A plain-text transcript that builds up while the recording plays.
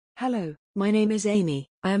Hello, my name is Amy.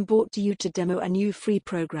 I am brought to you to demo a new free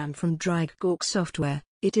program from DryGawk Software.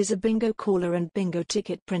 It is a bingo caller and bingo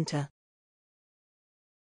ticket printer.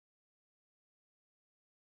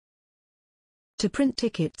 To print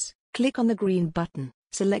tickets, click on the green button,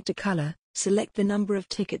 select a color, select the number of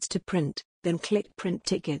tickets to print, then click Print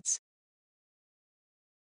Tickets.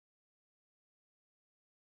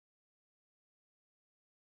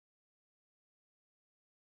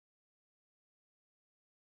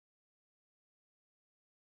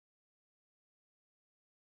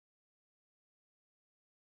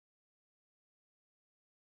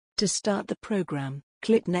 To start the program,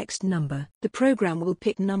 click Next Number. The program will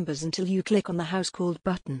pick numbers until you click on the House Called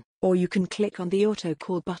button, or you can click on the Auto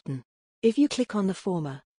Call button. If you click on the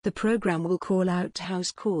former, the program will call out to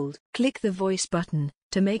House Called. Click the Voice button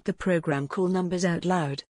to make the program call numbers out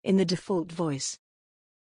loud, in the default voice.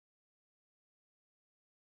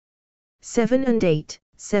 7 and 8,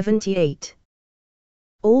 78.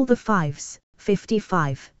 All the 5s,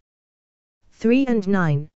 55. 3 and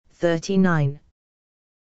 9, 39.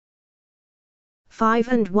 5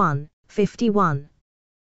 and 1, 51.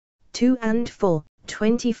 2 and 4,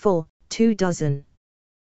 24, 2 dozen.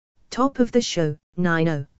 Top of the show,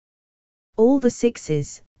 90. All the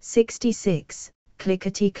 6s, 66,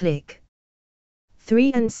 clickety-click.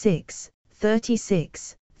 3 and 6,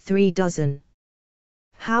 36, 3 dozen.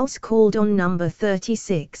 House called on number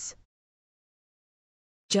 36.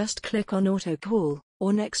 Just click on Auto Call,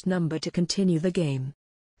 or Next Number to continue the game.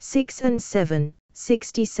 6 and 7,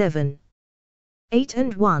 67. 8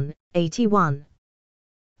 and 1, 81.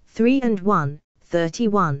 3 and 1,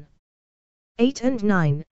 31. 8 and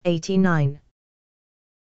 9, 89.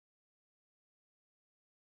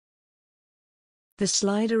 The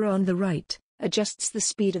slider on the right adjusts the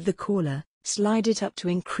speed of the caller. Slide it up to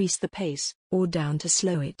increase the pace, or down to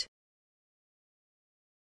slow it.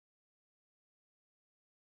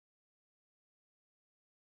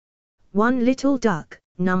 One Little Duck,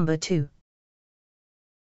 number 2.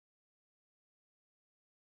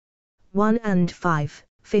 1 and 5,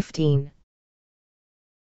 15.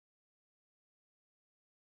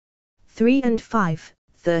 3 and 5,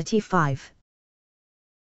 35.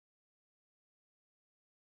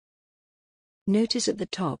 Notice at the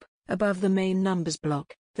top, above the main numbers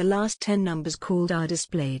block, the last 10 numbers called are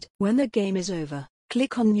displayed. When the game is over,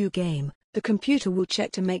 click on New Game. The computer will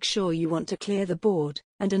check to make sure you want to clear the board,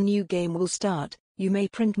 and a new game will start. You may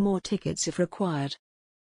print more tickets if required.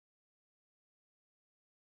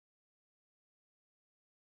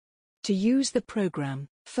 To use the program,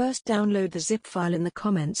 first download the zip file in the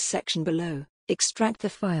comments section below, extract the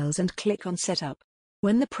files and click on Setup.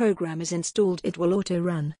 When the program is installed, it will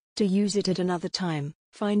auto-run. To use it at another time,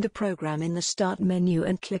 find the program in the Start menu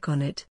and click on it.